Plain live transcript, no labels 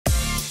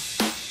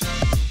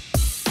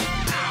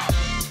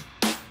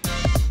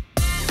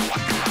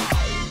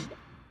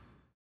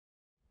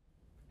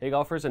Hey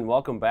golfers, and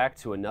welcome back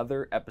to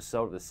another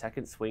episode of the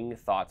Second Swing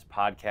Thoughts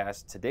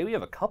podcast. Today we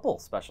have a couple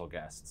special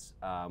guests.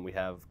 We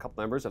have a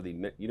couple members of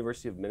the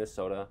University of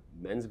Minnesota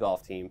men's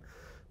golf team.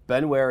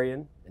 Ben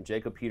Warian and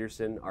Jacob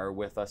Pedersen are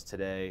with us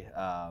today.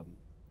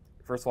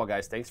 First of all,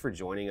 guys, thanks for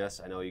joining us.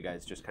 I know you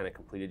guys just kind of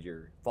completed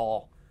your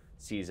fall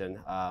season,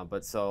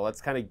 but so let's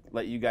kind of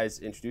let you guys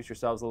introduce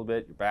yourselves a little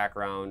bit, your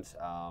background,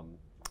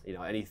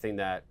 anything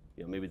that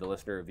maybe the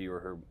listener or viewer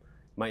who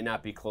might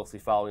not be closely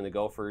following the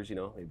Gophers,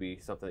 maybe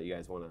something that you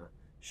guys want to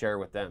share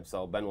with them.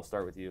 So Ben, we'll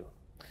start with you.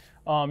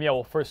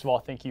 Well, first of all,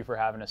 thank you for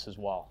having us as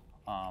well.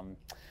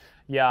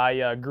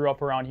 I grew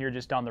up around here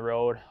just down the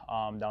road,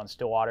 down in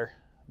Stillwater,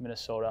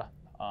 Minnesota.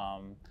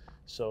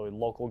 So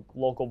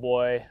local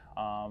boy.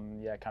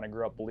 Kind of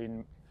grew up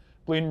bleeding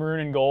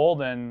maroon and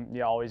gold,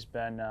 and always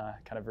been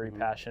kind of very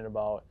passionate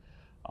about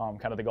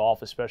kind of the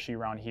golf, especially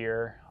around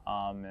here,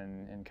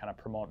 and kind of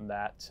promoting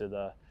that to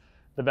the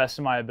best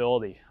of my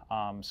ability.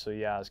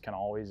 It's kind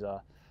of always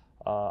a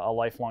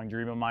lifelong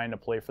dream of mine to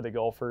play for the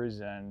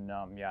Gophers, and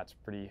it's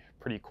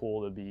pretty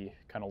cool to be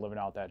kind of living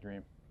out that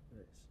dream.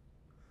 Nice.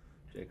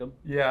 Jacob?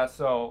 Yeah,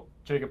 so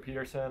Jacob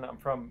Pedersen. I'm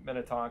from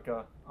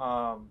Minnetonka.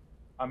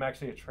 I'm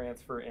actually a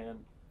transfer in,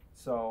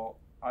 so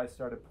I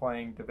started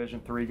playing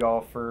Division III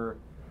golf for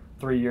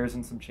 3 years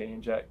and some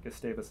change at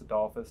Gustavus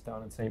Adolphus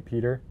down in St.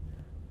 Peter.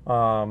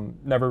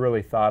 Never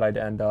really thought I'd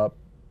end up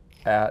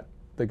at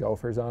the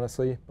Gophers,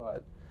 honestly,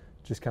 but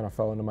just kind of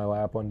fell into my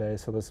lap one day.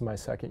 So this is my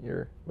second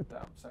year with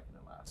them, second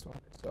and last one.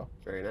 So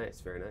very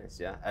nice.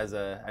 Yeah,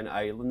 and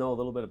I know a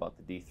little bit about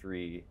the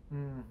D3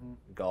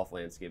 golf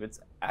landscape. It's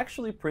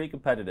actually pretty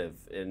competitive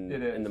in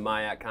the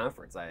MIAC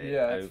conference.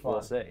 I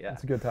will say, yeah,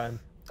 it's a good time.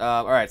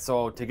 All right,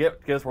 so to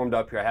get us warmed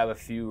up here, I have a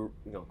few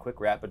quick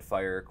rapid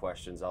fire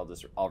questions.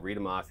 I'll read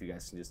them off. You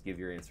guys can just give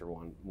your answer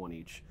one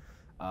each.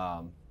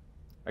 I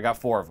got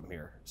 4 of them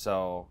here.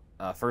 So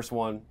first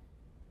one,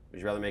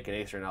 would you rather make an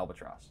ace or an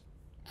albatross?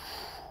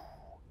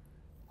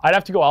 I'd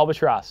have to go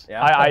albatross.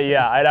 Yeah?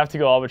 I'd have to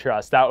go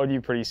albatross. That would be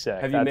pretty sick.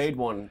 Have you made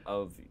one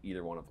of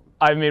either one of them?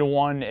 I've made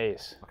one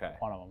ace. Okay.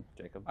 One of them.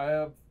 Jacob?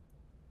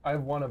 I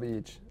have one of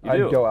each. You I'd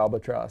do? go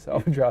albatross.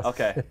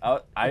 Okay.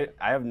 I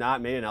have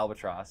not made an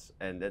albatross,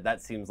 and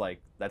that seems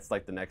like that's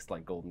like the next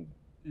golden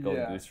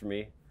goose for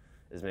me,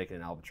 is making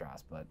an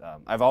albatross. But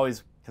I've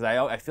always, because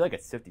I feel like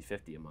it's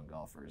 50-50 among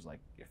golfers.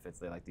 Like if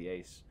they like the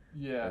ace,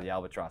 or the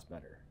albatross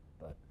better.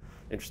 But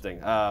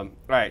interesting. All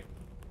right.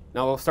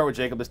 Now we'll start with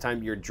Jacob this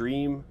time. Your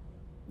dream,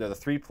 they're the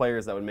 3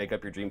 players that would make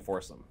up your dream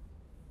foursome.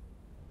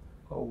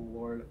 Oh,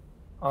 Lord.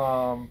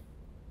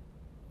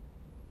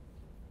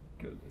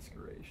 Goodness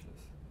gracious.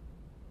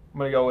 I'm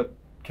going to go with,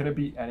 can it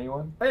be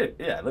anyone? Hey,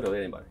 yeah, literally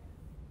anybody.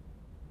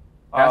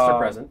 Past or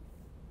present.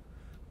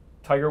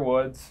 Tiger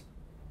Woods,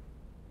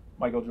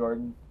 Michael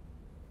Jordan.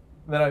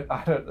 And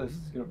then this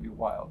is going to be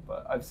wild,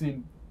 but I've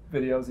seen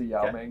videos of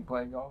Yao Ming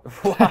playing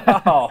golf.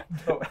 Wow.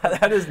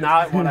 That is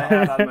not what I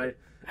had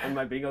on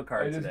my bingo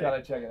card today. I just got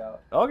to check it out.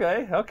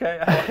 Okay.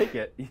 I like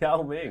it.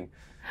 Yao Ming.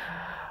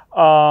 You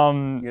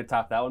gonna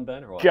top that one,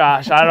 Ben, or what?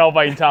 Gosh, I don't know if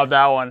I can top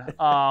that one.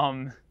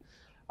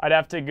 I'd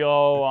have to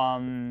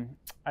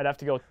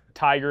go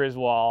Tiger as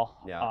well.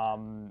 Yeah.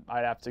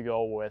 I'd have to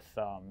go with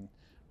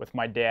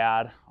my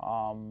dad.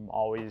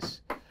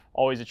 Always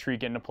a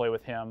treat getting to play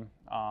with him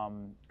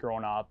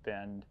growing up,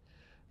 and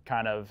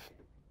kind of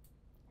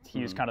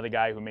he was kind of the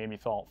guy who made me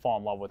fall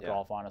in love with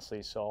golf,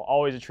 honestly. So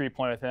always a treat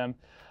playing with him.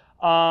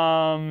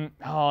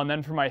 And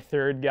then for my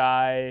third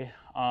guy,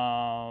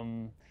 I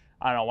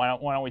don't know.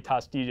 Why don't we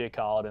toss DJ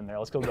Khaled in there?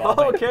 Let's go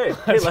golfing. Okay,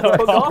 let's go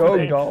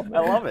golfing. I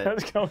love it.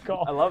 Let's go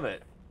golf. I love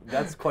it.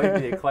 That's quite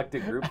the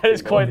eclectic group. That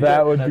is quite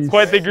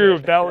the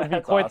group. That would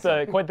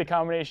be quite the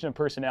combination of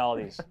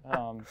personalities.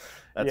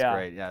 That's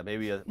great. Yeah,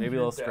 maybe a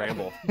little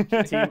scramble.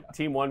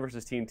 Team 1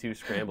 versus Team 2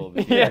 scramble.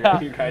 You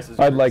guys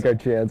I'd like our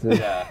chances.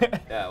 Yeah.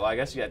 Well, I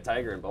guess you got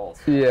Tiger in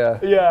both. Yeah.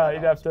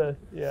 You'd have to.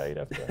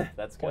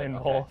 That's play in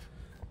good. both.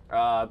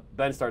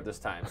 Ben, start this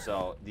time.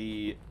 So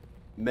the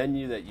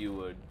menu that you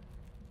would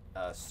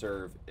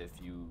serve if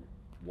you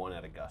won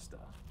at Augusta,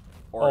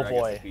 or I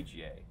guess the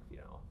PGA,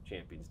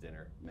 Champions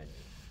Dinner menu.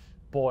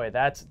 Boy,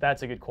 that's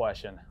a good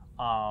question.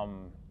 Oh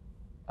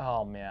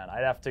man,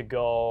 I'd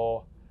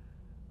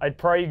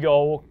probably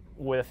go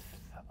with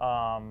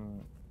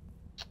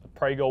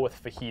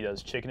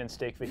fajitas, chicken and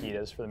steak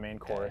fajitas for the main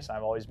course.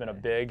 I've always been a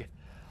big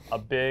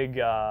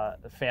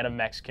fan of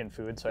Mexican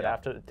food, so I'd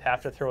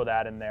have to throw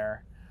that in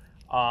there.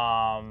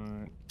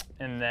 And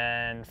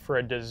then for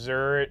a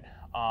dessert,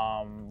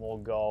 we'll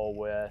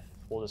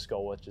just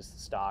go with just the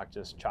stock,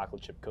 just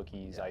chocolate chip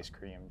cookies, ice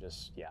cream,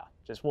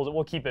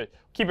 we'll keep it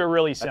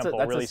really simple,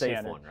 that's really a safe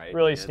standard, one, right?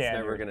 really it's standard.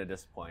 It's never gonna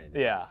disappoint.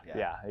 Yeah,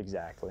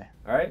 exactly.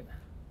 All right.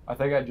 I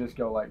think I'd just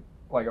go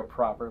like a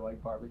proper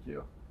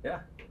barbecue.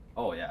 Yeah.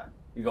 Oh yeah.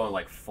 You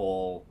going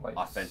full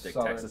authentic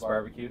Texas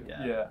barbecue?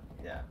 Yeah.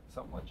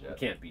 Something legit. You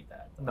can't beat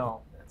that.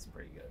 No. That's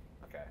pretty good.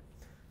 Okay.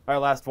 All right,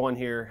 last one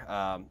here.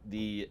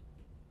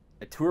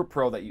 A tour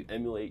pro that you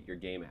emulate your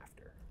game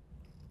after.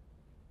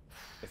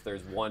 If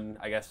there's one,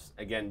 I guess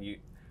again,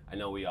 I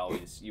know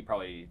you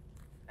probably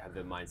have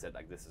the mindset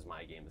like this is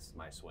my game, this is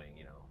my swing,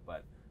 you know.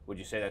 But would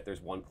you say that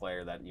there's one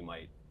player that you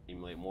might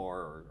emulate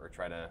more or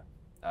try to,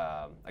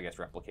 I guess,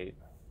 replicate?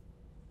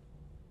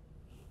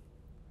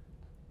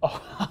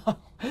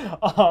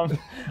 Oh,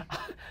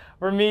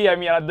 for me, I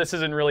mean, this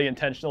isn't really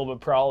intentional,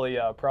 but probably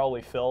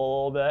Phil a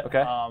little bit.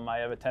 Okay. I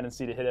have a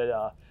tendency to hit it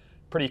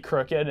pretty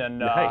crooked and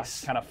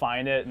Nice. kind of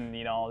find it and,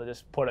 you know,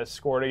 just put a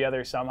score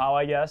together somehow,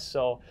 I guess.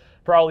 So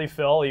probably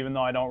Phil, even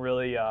though I don't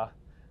really, I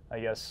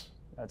guess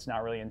that's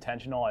not really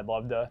intentional. I'd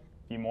love to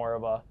be more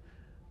of a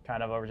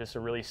kind of just a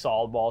really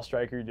solid ball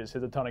striker who just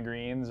hits a ton of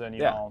greens and,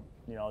 you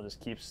know,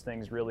 just keeps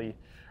things really,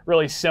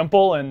 really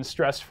simple and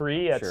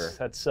stress-free.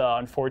 That's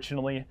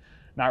unfortunately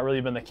not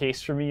really been the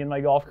case for me in my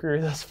golf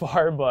career thus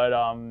far, but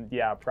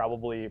yeah,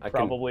 probably a little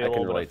bit of Phil. I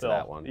can relate to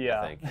that one.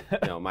 Yeah, I think.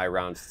 You know, my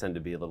rounds tend to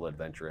be a little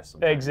adventurous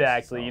sometimes.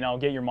 Exactly. So. You know,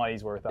 get your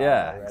money's worth out.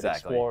 Yeah, Right?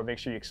 exactly. Make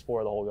sure you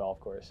explore the whole golf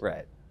course.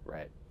 Right.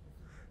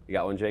 You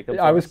got one, Jacob?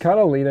 I was kind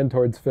of leaning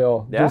towards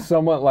Phil. Yeah? Just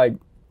somewhat like,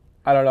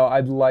 I don't know.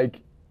 I'd like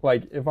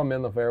if I'm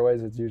in the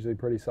fairways, it's usually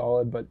pretty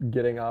solid, but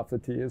getting off the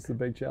tee is the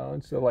big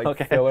challenge. So like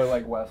Okay. Phil or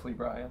Like Wesley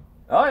Bryan.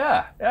 Oh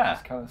yeah.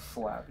 Just kind of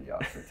slap you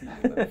off the tee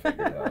and then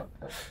figure it out.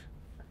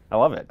 I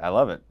love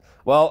it.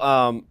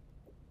 Well,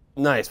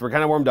 nice. We're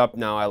kind of warmed up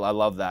now. I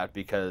love that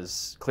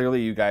because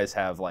clearly you guys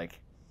have like,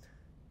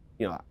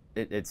 you know,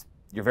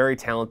 you're very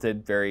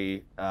talented,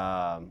 very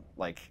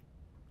like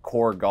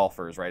core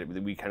golfers, right?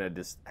 We kind of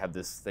just have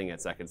this thing at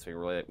Second Swing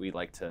where we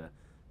like to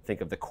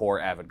think of the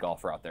core avid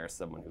golfer out there as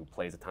someone who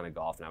plays a ton of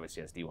golf, and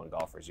obviously as D1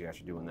 golfers, you guys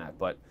are doing that.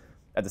 But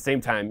at the same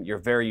time, you're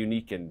very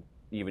unique in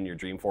even your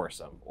dream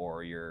foursome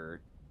or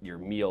your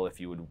meal if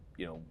you would,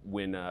 you know,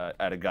 win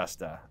at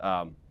Augusta.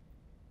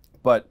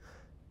 But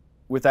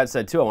with that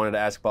said, too, I wanted to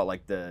ask about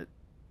like the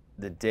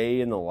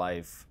day in the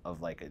life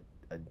of like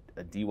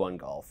a D1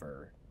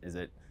 golfer. Is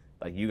it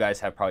like you guys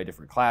have probably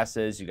different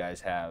classes? You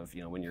guys have,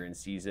 you know, when you're in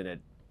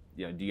season,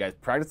 you know, do you guys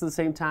practice at the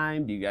same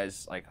time? Do you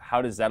guys like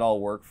how does that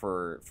all work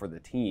for the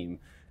team?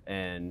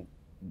 And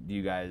do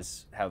you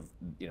guys have,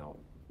 you know,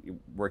 you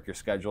work your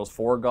schedules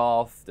for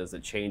golf? Does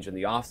it change in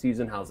the off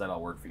season? How's that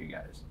all work for you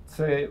guys?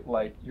 Say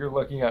like you're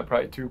looking at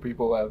probably two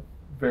people who have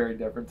very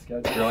different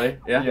schedules. Really?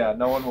 Yeah. Yeah.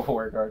 No one will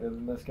work harder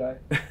than this guy.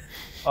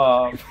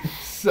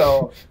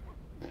 So,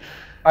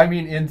 I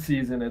mean, in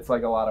season, it's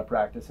like a lot of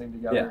practicing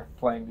together,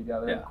 playing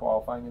together, and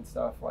qualifying and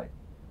stuff. Like,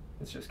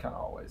 it's just kind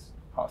of always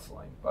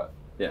hustling. But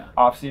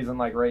off season,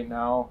 like right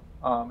now,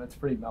 it's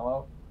pretty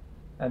mellow,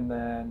 and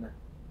then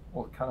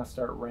we'll kind of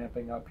start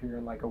ramping up here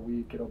in like a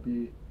week. It'll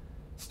be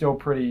still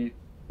pretty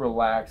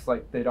relaxed.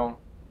 Like the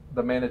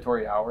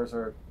mandatory hours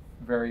are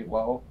very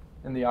low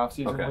in the off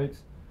season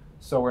weeks.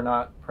 So we're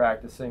not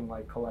practicing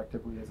like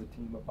collectively as a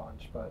team a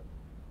bunch, but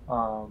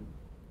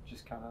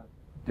just kind of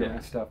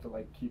doing stuff to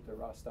like keep the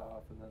rust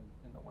off, and then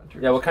in the winter.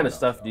 Yeah, what kind of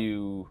stuff do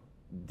you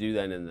do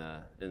then in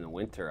the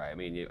winter? I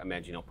mean, I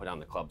imagine you don't put on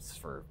the clubs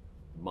for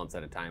months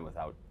at a time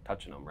without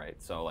touching them,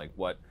 right? So like,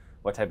 what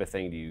type of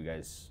thing do you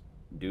guys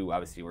do?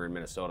 Obviously, we're in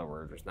Minnesota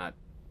where there's not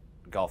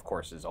golf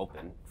courses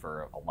open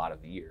for a lot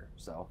of the year,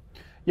 so.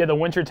 Yeah, the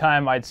winter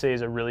time I'd say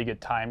is a really good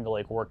time to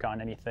like work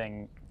on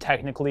anything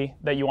technically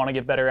that you want to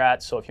get better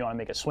at. So if you want to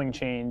make a swing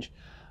change,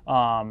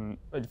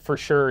 for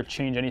sure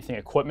change anything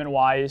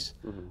equipment-wise,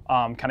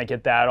 kind of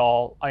get that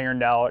all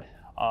ironed out.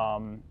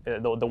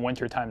 The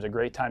winter time is a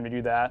great time to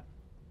do that.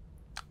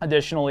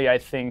 Additionally, I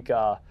think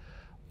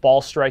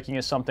ball striking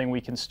is something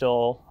we can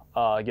still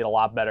get a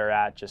lot better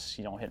at. Just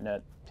hitting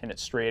it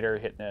straighter,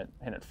 hitting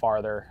it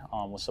farther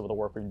with some of the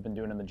work we've been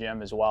doing in the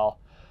gym as well.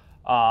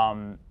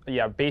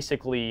 Yeah,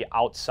 basically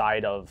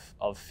outside of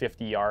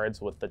 50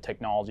 yards with the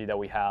technology that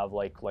we have,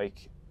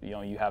 like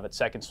you have at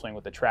Second Swing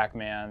with the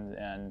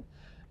TrackMan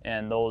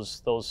and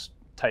those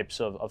types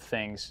of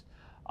things,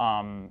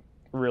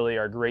 really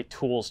are great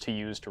tools to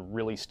use to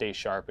really stay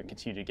sharp and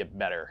continue to get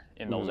better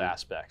in those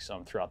aspects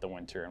throughout the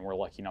winter. And we're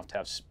lucky enough to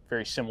have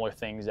very similar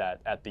things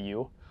at the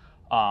U.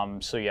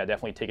 So yeah,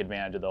 definitely take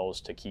advantage of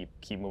those to keep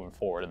moving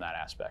forward in that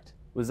aspect.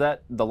 Was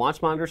that the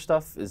launch monitor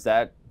stuff?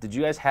 Did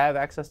you guys have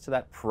access to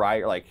that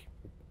prior? Like,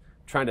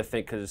 trying to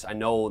think, because I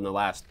know in the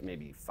last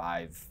maybe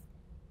 5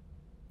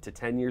 to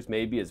 10 years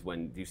maybe is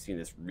when you've seen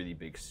this really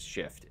big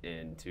shift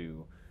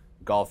into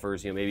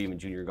golfers, maybe even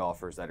junior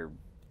golfers that are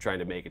trying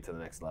to make it to the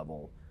next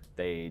level.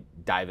 They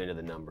dive into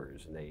the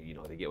numbers and they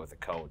get with a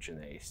coach and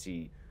they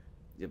see,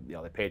 they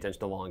pay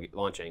attention to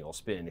launch angle,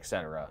 spin,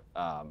 etc.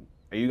 Are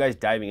you guys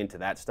diving into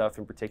that stuff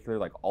in particular,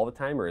 like all the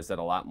time, or is that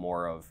a lot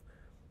more of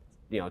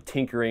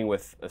tinkering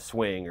with a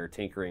swing or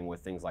tinkering with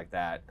things like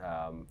that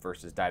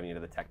versus diving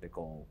into the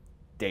technical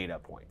data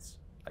points?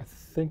 I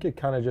think it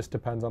kind of just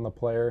depends on the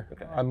player.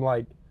 Okay.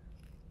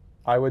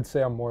 I would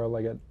say I'm more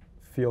like a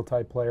field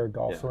type player,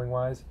 golf swing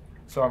wise.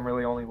 So I'm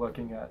really only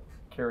looking at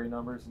carry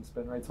numbers and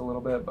spin rates a little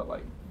bit, but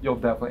like you'll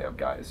definitely have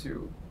guys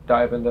who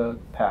dive into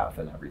path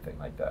and everything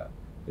like that.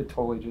 It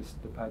totally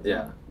just depends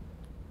on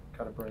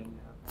kind of brain you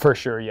have. For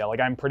sure, yeah. Like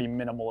I'm pretty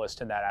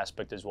minimalist in that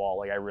aspect as well.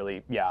 Like I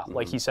really,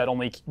 like he said,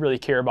 only really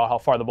care about how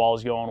far the ball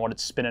is going, what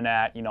it's spinning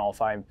at.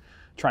 If I'm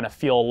trying to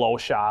feel a low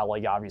shot,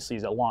 like obviously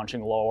is it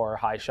launching lower,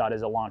 high shot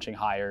is it launching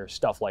higher,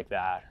 stuff like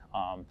that.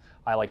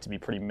 I like to be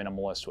pretty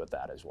minimalist with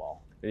that as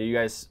well. And you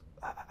guys,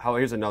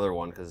 here's another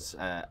one, because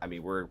I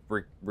mean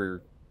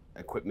we're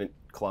equipment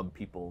club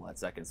people at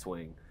Second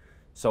Swing.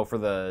 So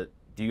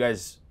do you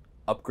guys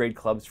upgrade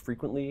clubs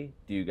frequently?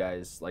 Do you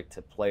guys like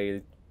to play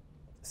the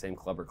same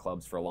club or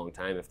clubs for a long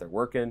time if they're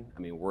working? I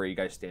mean, where do you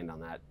guys stand on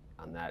that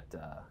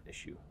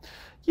issue?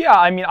 Yeah,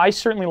 I mean, I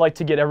certainly like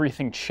to get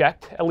everything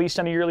checked at least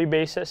on a yearly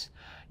basis.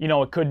 You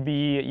know, it could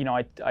be, you know,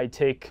 I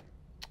take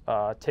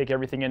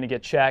everything in to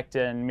get checked,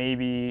 and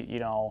maybe, you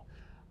know,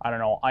 I don't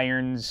know,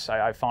 irons.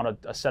 I found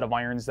a set of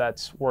irons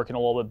that's working a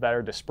little bit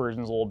better,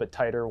 dispersion's a little bit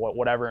tighter,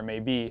 whatever it may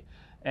be.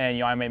 And,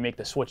 you know, I may make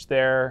the switch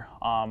there,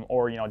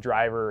 or, you know,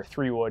 driver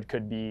 3-wood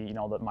could be, you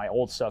know, that my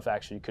old stuff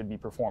actually could be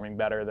performing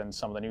better than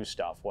some of the new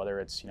stuff, whether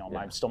it's, you know,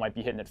 I still might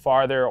be hitting it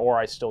farther, or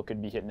I still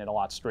could be hitting it a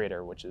lot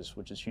straighter, which is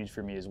huge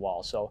for me as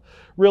well. So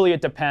really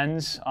it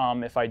depends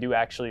if I do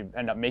actually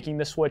end up making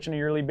the switch on a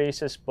yearly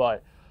basis,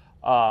 but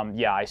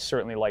yeah, I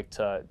certainly like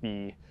to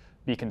be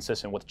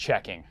consistent with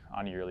checking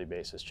on a yearly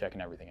basis, checking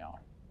everything out.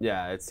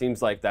 Yeah, it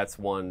seems like that's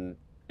one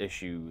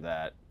issue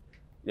that,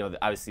 you know,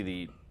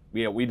 obviously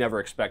we never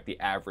expect the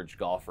average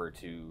golfer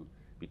to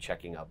be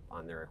checking up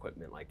on their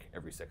equipment like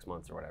every 6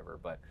 months or whatever.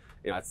 But,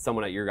 you know, it's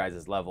someone at your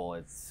guys' level,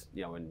 it's,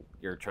 you know, when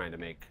you're trying to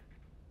make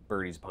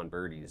birdies upon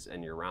birdies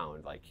and you're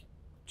round, like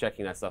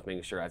checking that stuff,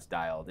 making sure that's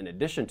dialed, in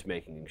addition to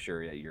making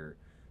sure that your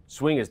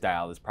swing is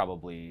dialed, is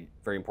probably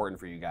very important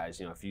for you guys.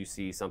 You know, if you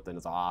see something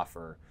is off,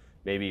 or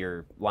maybe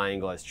your lie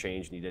angle has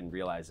changed and you didn't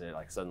realize it,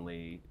 like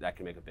suddenly that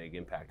can make a big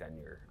impact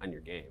on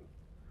your game.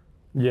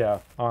 Yeah,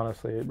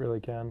 honestly, it really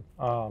can.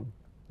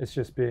 It's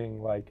just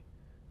being like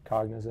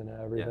cognizant of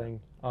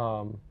everything,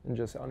 and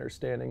just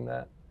understanding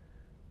that,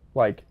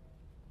 like,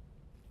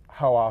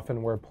 how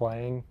often we're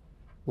playing,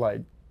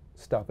 like,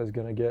 stuff is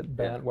gonna get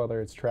bent,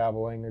 whether it's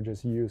traveling or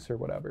just use or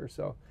whatever.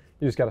 So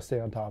you just got to stay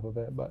on top of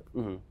it. But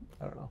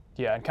I don't know.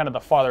 Yeah, and kind of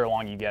the farther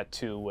along you get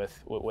to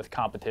with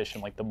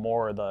competition, like the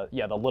more the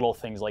little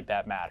things like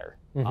that matter.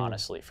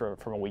 Honestly,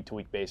 from a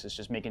week-to-week basis,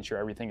 just making sure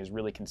everything is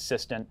really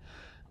consistent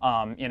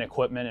in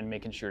equipment, and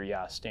making sure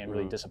staying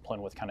really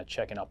disciplined with kind of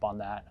checking up on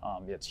that.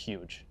 It's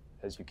huge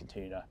as you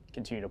continue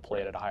to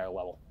play it at a higher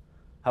level.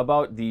 How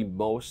about the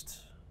most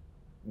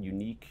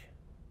unique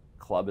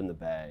club in the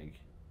bag,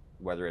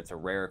 whether it's a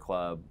rare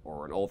club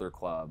or an older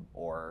club,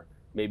 or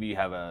maybe you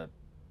have a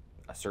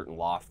certain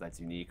loft that's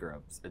unique, or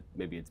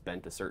maybe it's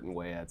bent a certain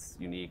way that's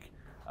unique.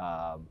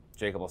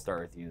 Jacob, I'll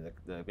start with you.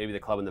 Maybe the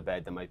club in the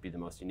bag that might be the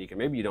most unique, or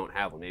maybe you don't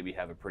have one. Maybe you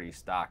have a pretty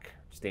stock,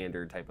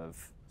 standard type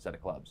of set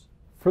of clubs.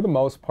 For the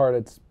most part,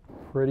 it's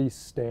pretty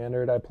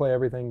standard. I play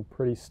everything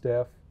pretty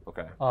stiff.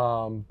 Okay.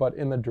 But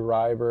in the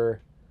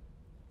driver,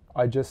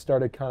 I just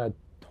started kind of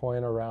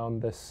toying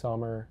around this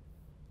summer,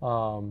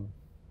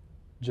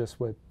 just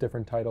with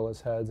different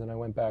Titleist heads, and I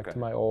went back to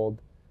my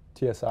old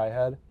TSI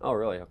head. Oh,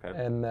 really? Okay.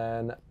 And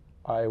then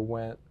I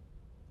went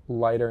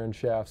lighter in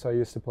shaft. So I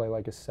used to play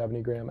like a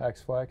 70-gram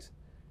X-Flex,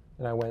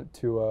 and I went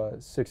to a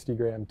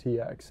 60-gram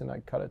TX, and I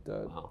cut it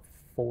to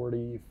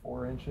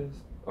 44 inches.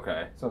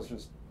 Okay. So it's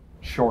just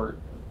short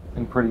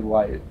and pretty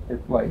light.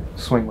 It like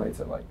swing weights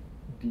at like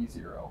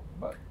D0.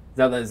 But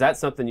now, is that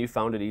something you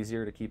found it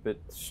easier to keep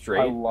it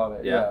straight? I love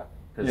it. Yeah.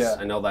 Because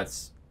I know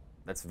that's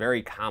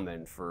very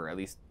common for, at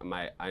least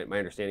my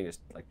understanding is,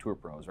 like tour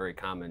pros, very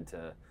common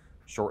to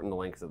shorten the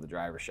length of the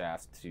driver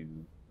shafts to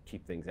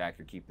keep things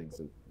accurate, keep things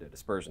in the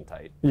dispersion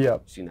tight. Yeah.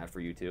 Seen that for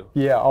you too?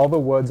 Yeah, all the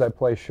woods I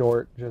play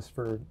short just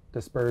for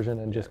dispersion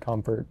and just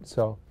comfort.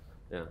 So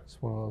yeah,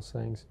 it's one of those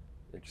things.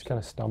 Just kind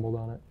of stumbled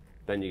on it.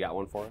 Ben, you got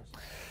one for us?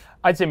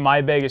 I'd say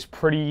my bag is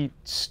pretty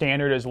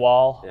standard as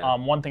well. Yeah.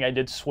 One thing I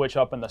did switch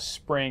up in the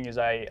spring is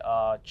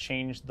I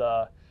changed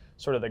the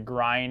sort of the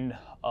grind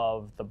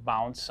of the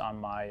bounce on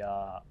my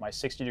my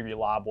 60-degree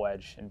lob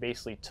wedge, and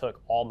basically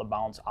took all the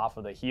bounce off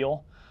of the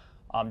heel,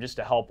 just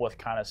to help with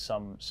kind of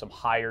some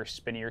higher,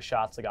 spinnier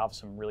shots, like off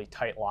some really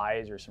tight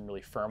lies or some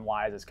really firm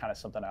lies. It's kind of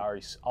something I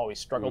always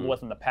struggled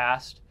with in the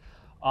past.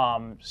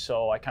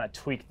 So I kind of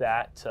tweaked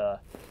that to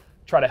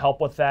try to help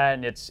with that,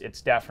 and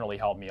it's definitely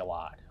helped me a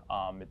lot.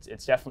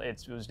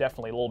 It was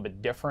definitely a little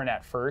bit different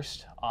at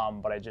first,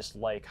 but I just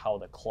like how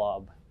the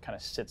club kind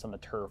of sits on the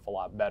turf a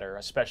lot better,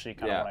 especially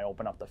kind of when I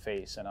open up the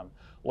face and I'm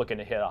looking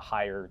to hit a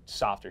higher,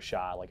 softer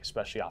shot, like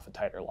especially off of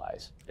tighter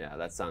lies. Yeah,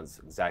 that sounds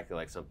exactly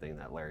like something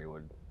that Larry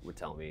would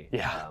tell me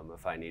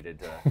if I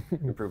needed to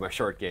improve my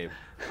short game.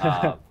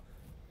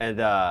 And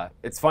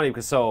it's funny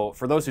because, so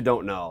for those who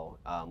don't know,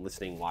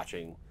 listening,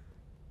 watching,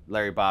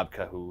 Larry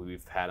Bobka, who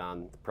we've had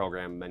on the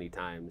program many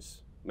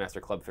times,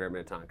 Master Club Fair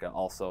Minnetonka,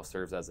 also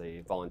serves as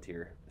a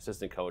volunteer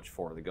assistant coach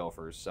for the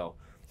Gophers. So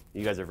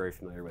you guys are very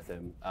familiar with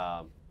him.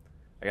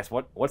 I guess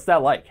what's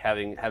that like,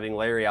 having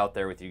Larry out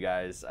there with you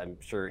guys? I'm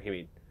sure.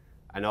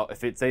 I know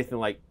if it's anything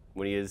like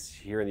when he is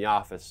here in the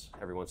office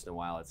every once in a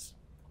while, it's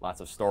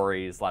lots of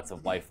stories, lots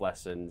of life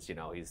lessons. You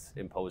know, he's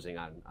imposing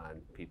on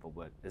people.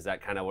 But is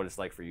that kind of what it's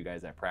like for you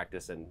guys at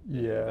practice and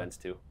events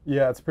too?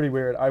 Yeah, it's pretty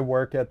weird. I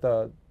work at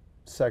the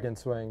Second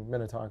Swing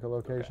Minnetonka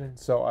location.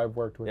 So I've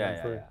worked with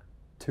him for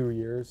 2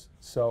 years.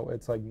 So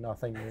it's like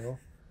nothing new.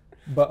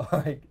 But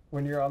like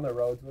when you're on the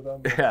roads with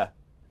him, it's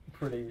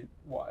pretty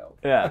wild.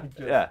 Yeah,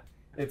 Like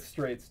it's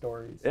straight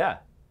stories. Yeah.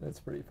 It's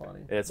pretty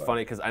funny. It's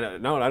funny because I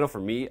know for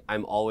me,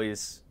 I'm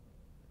always,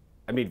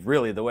 I mean,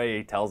 really, the way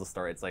he tells the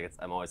story, it's like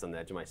I'm always on the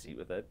edge of my seat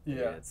with it. Yeah. I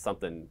mean, it's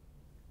something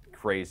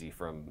crazy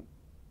from,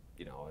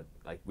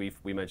 like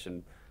we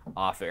mentioned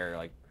off air,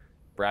 like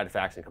Brad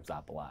Faxon comes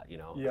up a lot,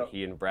 Yep.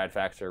 He and Brad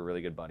Faxon are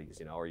really good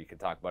buddies, or you could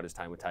talk about his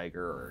time with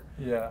Tiger or,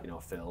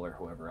 Phil or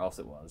whoever else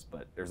it was.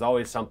 But there's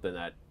always something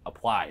that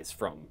applies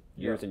from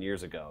years and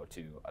years ago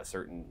to a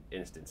certain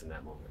instance in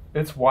that moment.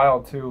 It's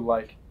wild too.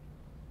 Like,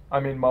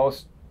 I mean,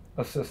 most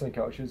assistant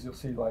coaches you'll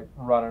see like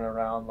running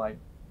around like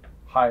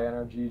high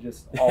energy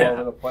just all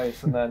over the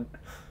place, and then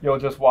you'll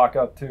just walk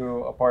up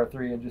to a par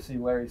 3 and just see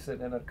Larry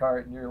sitting in a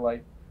cart, and you're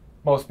like,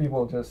 most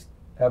people just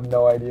have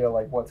no idea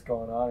like what's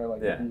going on, or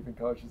like the even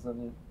coaches,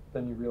 and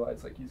then you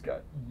realize like he's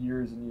got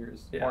years and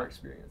years more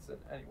experience than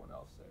anyone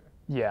else there.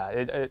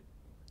 Yeah,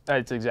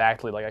 it's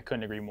exactly, like, I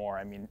couldn't agree more.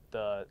 I mean,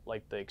 the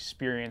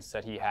experience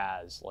that he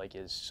has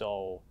is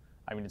so,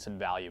 I mean, it's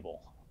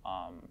invaluable.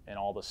 And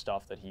all the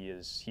stuff that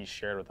he's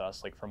shared with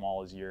us, like from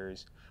all his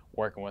years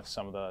working with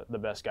some of the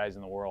best guys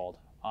in the world,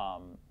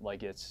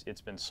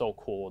 it's been so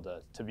cool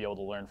to be able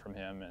to learn from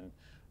him, and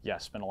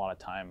spend a lot of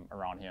time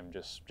around him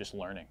just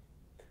learning.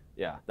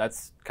 Yeah,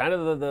 that's kind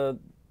of the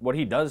what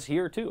he does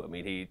here too. I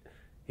mean,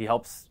 he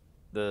helps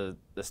the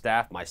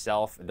staff,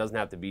 myself. It doesn't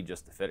have to be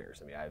just the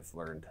fitters. I mean, I've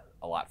learned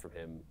a lot from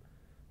him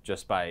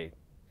just by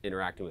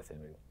interacting with him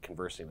and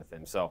conversing with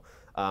him. So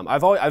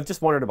I've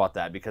just wondered about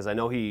that, because I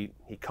know he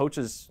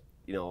coaches,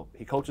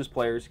 he coaches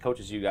players, he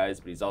coaches you guys,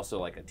 but he's also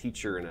like a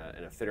teacher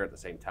and a fitter at the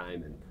same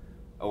time. And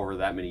over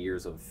that many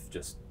years of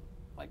just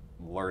like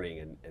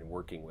learning and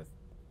working with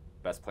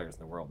best players in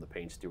the world, the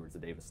Payne Stewarts, the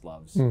Davis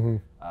Loves,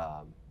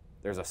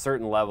 there's a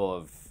certain level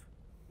of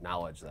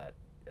knowledge that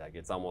like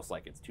it's almost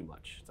like it's too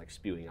much. It's like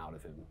spewing out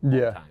of him all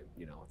the time.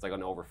 It's like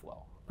an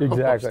overflow.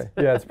 Exactly.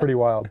 Yeah, it's pretty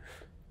wild.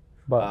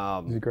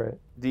 But he's great.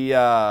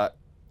 How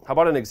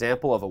about an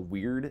example of a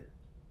weird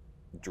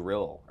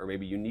drill, or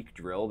maybe unique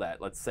drill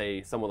that, let's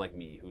say, someone like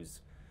me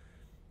who's,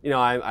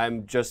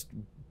 I'm just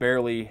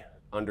barely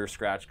under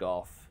scratch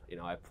golf.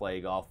 I play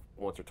golf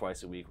once or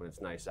twice a week when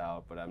it's nice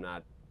out, but I'm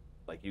not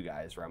like you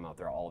guys where I'm out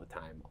there all the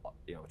time,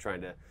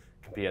 trying to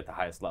compete at the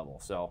highest level.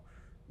 So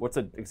what's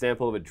an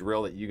example of a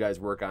drill that you guys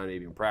work on,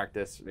 maybe in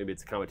practice? Maybe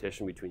it's a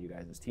competition between you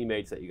guys as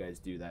teammates that you guys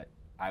do that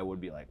I would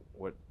be like,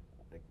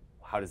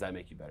 how does that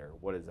make you better?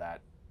 What is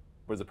that?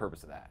 What is the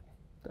purpose of that?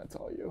 That's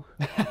all you.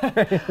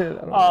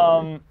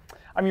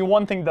 I mean,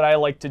 one thing that I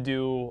like to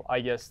do,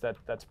 I guess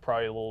that's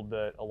probably a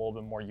little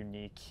bit more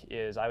unique,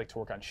 is I like to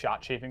work on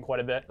shot shaping quite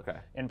a bit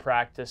in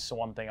practice. So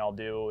one thing I'll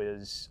do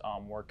is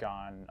work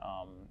on,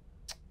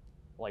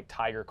 like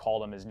Tiger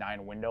called them, his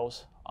 9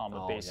 windows.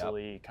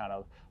 Basically kind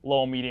of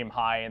low, medium,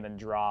 high, and then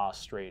draw a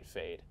straight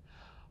fade.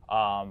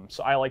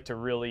 So I like to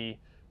really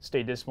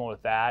stay disciplined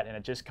with that, and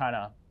it just kind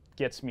of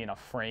gets me in a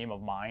frame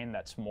of mind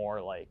that's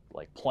more like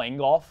playing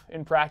golf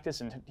in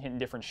practice and hitting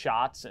different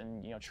shots,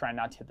 and trying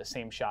not to hit the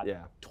same shot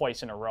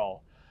twice in a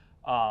row.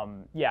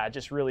 It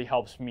just really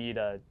helps me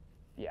to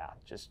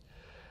just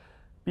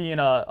be in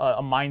a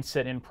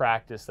mindset in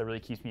practice that really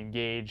keeps me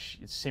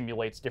engaged. It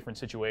simulates different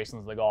situations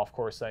on the golf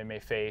course that I may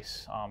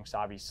face, because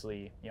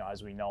obviously,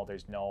 as we know,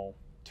 there's no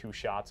 2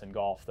 shots in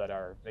golf that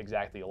are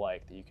exactly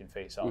alike that you can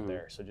face out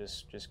there. So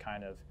just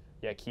kind of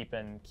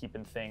keeping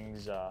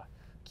things,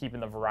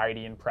 keeping the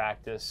variety in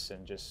practice,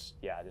 and just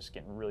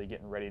getting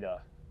ready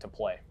to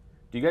play.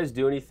 Do you guys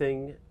do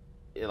anything,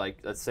 like,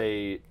 let's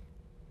say,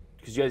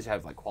 because you guys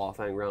have like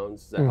qualifying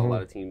rounds that a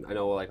lot of teams, I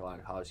know like a lot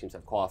of college teams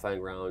have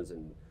qualifying rounds,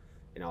 and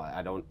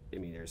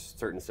there's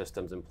certain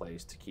systems in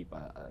place to keep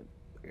a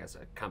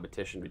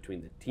competition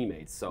between the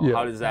teammates. So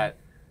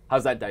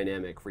how's that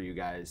dynamic for you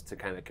guys to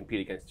kind of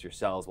compete against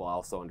yourselves while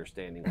also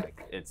understanding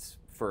like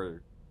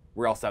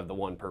we also have the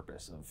one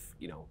purpose of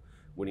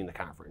winning the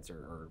conference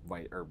or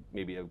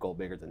maybe a goal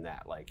bigger than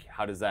that? Like,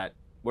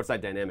 what's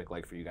that dynamic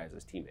like for you guys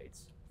as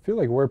teammates? I feel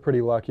like we're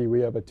pretty lucky.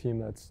 We have a team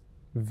that's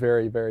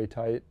very, very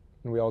tight,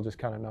 and we all just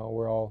kind of know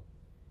we're all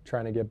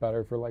trying to get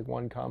better for like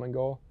one common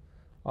goal.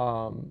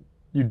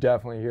 You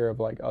definitely hear of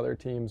like other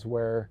teams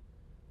where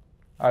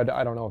I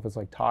don't know if it's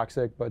like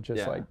toxic, but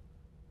just like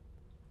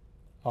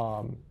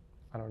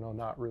I don't know,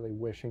 not really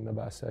wishing the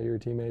best at your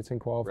teammates in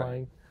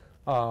qualifying.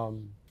 But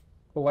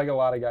like a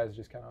lot of guys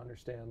just kind of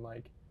understand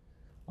like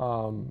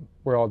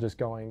we're all just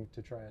going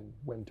to try and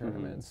win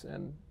tournaments,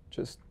 and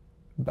just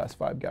best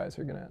 5 guys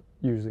are gonna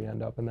usually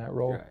end up in that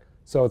role.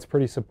 So it's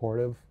pretty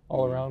supportive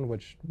all around,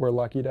 which we're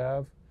lucky to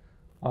have.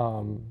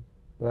 But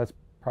that's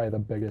probably the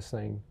biggest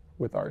thing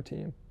with our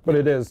team. But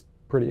it is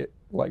pretty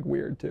like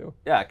weird too.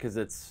 Yeah, because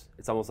it's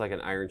almost like an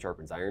iron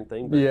sharpens iron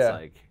thing. But it's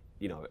like,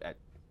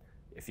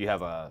 if you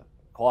have a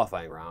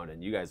qualifying round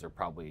and you guys are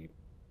probably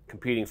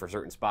competing for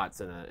certain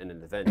spots in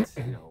an event,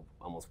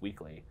 almost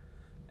weekly,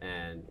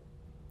 and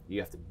you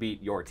have to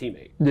beat your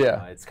teammate.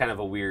 Yeah. It's kind of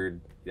a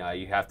weird,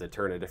 you have to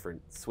turn a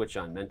different switch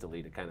on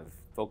mentally to kind of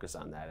focus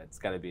on that. It's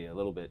got to be a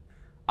little bit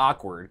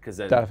awkward because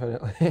then,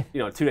 Definitely.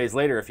 2 days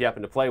later, if you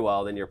happen to play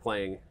well, then you're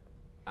playing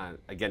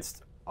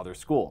against other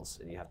schools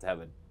and you have to have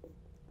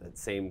that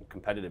same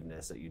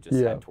competitiveness that you just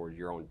had toward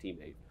your own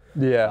teammate.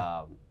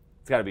 Yeah.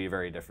 It's got to be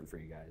very different for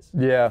you guys.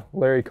 Yeah.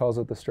 Larry calls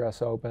it the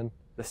stress open.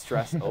 The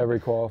stress open. Every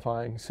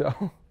qualifying, so.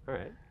 All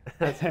right.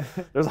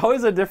 There's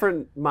always a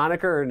different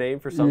moniker or name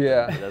for something,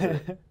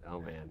 doesn't it?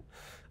 Oh,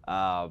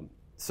 man.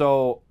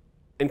 So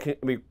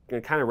we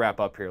can kind of wrap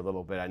up here a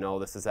little bit. I know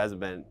this hasn't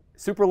been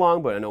super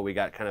long, but I know we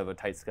got kind of a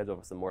tight schedule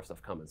with some more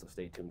stuff coming, so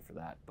stay tuned for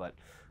that. But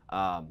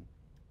a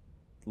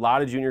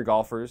lot of junior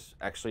golfers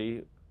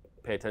actually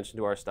pay attention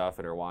to our stuff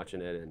and are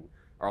watching it and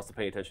are also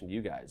paying attention to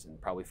you guys and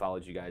probably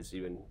followed you guys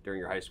even during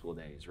your high school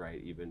days,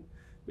 right? Even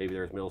maybe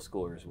there was middle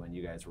schoolers when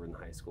you guys were in the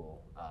high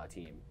school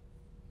team.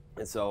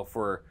 And so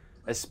for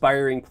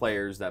aspiring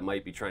players that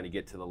might be trying to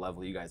get to the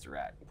level you guys are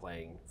at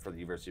playing for the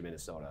University of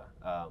Minnesota,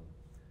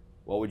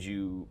 what would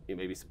you,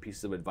 maybe some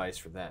pieces of advice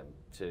for them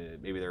to,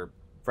 maybe they're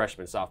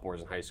freshmen,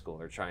 sophomores in high school,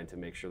 they're trying to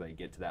make sure they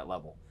get to that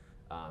level,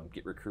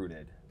 get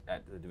recruited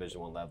at the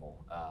Division I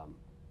level.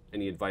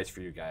 Any advice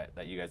for you guys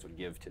that you guys would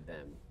give to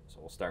them? So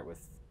we'll start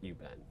with you,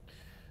 Ben.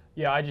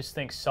 Yeah, I just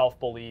think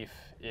self-belief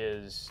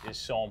is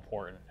so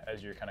important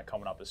as you're kind of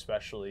coming up,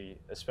 especially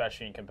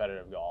in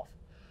competitive golf.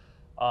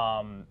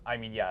 I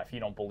mean, yeah, if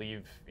you don't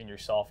believe in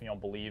yourself, you don't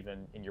believe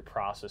in your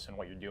process and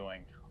what you're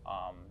doing,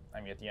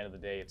 I mean, at the end of the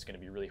day, it's going to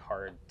be really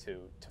hard to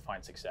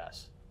find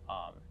success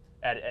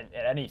at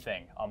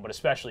anything, but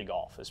especially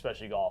golf,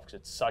 because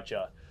it's such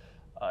a,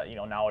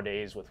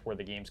 nowadays with where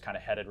the game's kind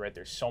of headed, right,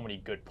 there's so many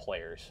good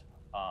players,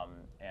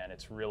 and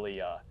it's really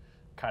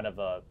kind of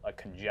a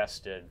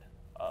congested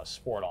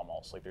sport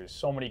almost. Like there's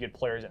so many good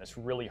players, and it's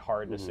really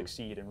hard to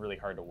succeed and really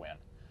hard to win.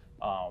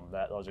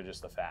 Those are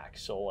just the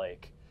facts. So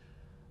like,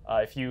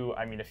 if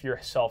your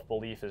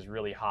self-belief is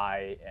really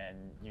high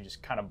and you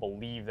just kind of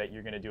believe that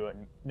you're going to do it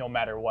no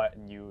matter what,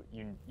 and you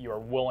are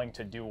willing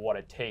to do what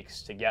it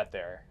takes to get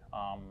there,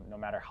 no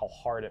matter how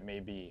hard it may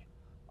be,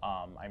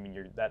 I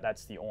mean,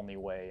 that's the only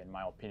way, in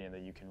my opinion,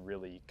 that you can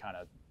really kind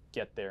of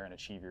get there and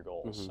achieve your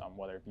goals,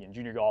 whether it be in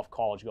junior golf,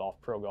 college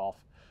golf, pro golf,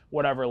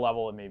 whatever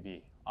level it may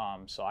be.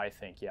 So I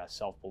think, yeah,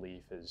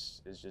 self-belief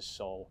is just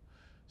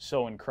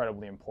so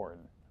incredibly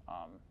important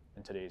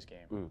in today's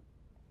game.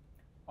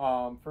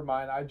 For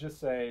mine, I'd just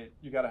say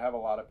you got to have a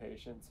lot of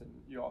patience, and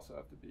you also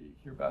have to be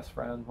your best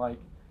friend. Like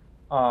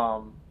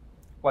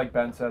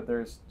Ben said,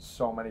 there's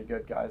so many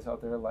good guys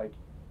out there. Like,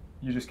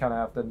 you just kind of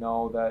have to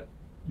know that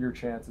your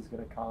chance is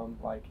going to come.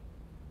 Like,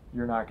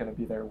 you're not going to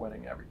be there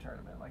winning every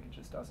tournament. Like, it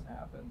just doesn't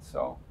happen.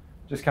 So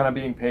just kind of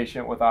being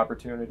patient with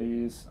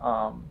opportunities,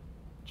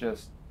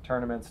 just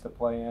tournaments to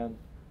play in.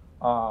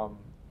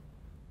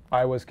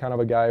 I was kind of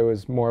a guy who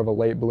was more of a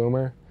late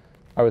bloomer.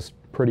 I was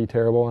pretty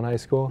terrible in high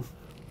school.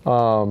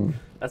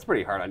 That's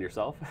pretty hard on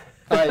yourself.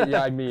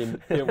 Yeah, I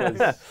mean,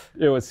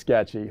 it was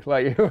sketchy.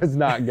 Like, it was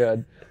not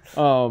good.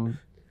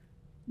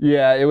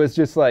 Yeah, it was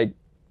just like,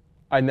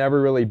 I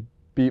never really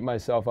beat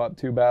myself up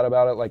too bad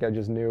about it. Like, I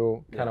just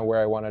knew kind of where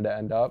I wanted to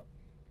end up.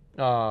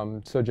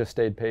 So just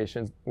stayed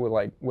patient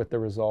with the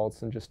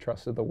results and just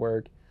trusted the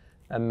work.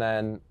 And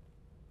then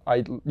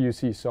you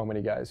see so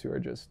many guys who are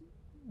just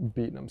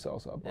beating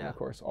themselves up on the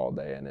course all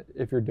day. And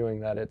if you're doing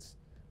that, it's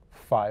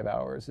 5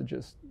 hours of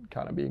just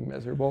kind of being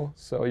miserable.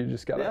 So you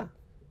just gotta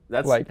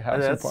have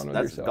some fun with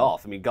yourself.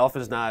 Golf. I mean, golf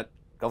is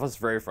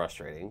very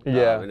frustrating.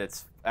 Yeah. And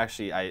it's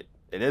actually,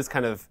 it is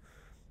kind of,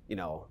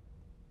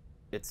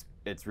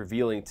 it's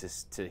revealing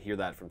to hear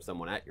that from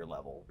someone at your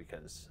level,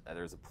 because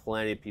there's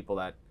plenty of people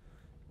that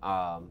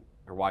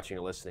are watching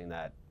or listening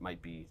that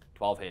might be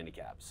 12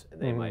 handicaps, and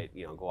they might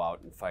go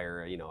out and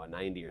fire a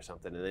 90 or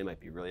something, and they might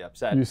be really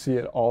upset. You see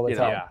it all the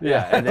time.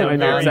 Yeah, and they might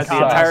be upset the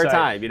entire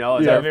time.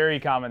 It's a very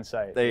common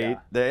sight. They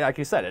like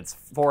you said, it's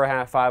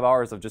 4.5, 5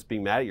 hours of just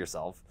being mad at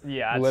yourself.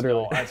 Yeah,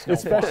 literally. That's no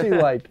especially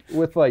like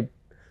with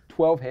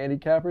 12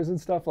 handicappers and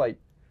stuff, like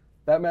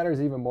that matters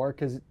even more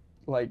because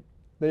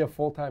they have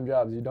full-time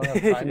jobs. You don't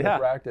have time to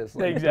practice.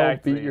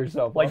 Exactly. Don't beat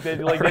yourself up.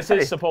 This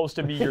is supposed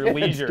to be your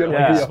leisure.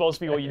 It's supposed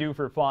to be what you do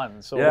for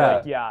fun. So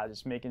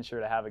just making sure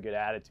to have a good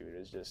attitude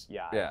is just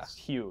it's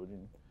huge.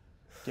 And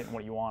getting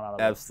what you want out of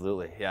it.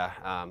 Absolutely,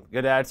 yeah.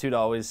 Good attitude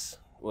always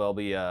will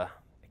be a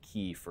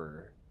key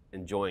for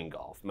enjoying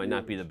golf. Might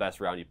not be the best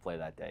round you play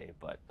that day,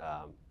 but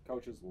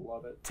coaches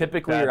love it.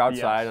 Typically, you're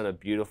outside on a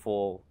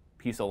beautiful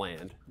piece of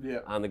land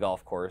on the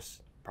golf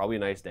course. Probably a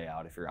nice day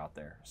out if you're out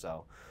there.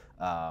 So.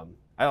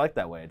 I like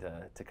that way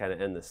to kind of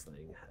end this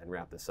thing and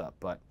wrap this up.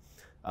 But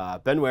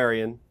Ben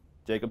Warian,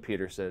 Jacob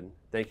Pedersen,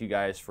 thank you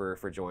guys for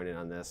joining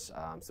on this.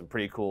 Some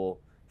pretty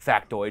cool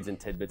factoids and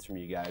tidbits from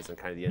you guys on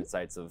kind of the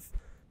insights of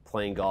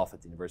playing golf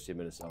at the University of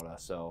Minnesota.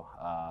 So,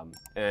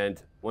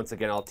 and once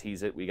again, I'll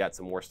tease it. We got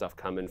some more stuff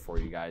coming for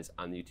you guys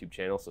on the YouTube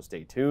channel, so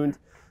stay tuned.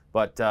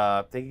 But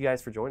thank you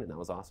guys for joining. That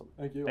was awesome.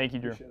 Thank you. Thank you,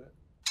 Drew. Appreciate it.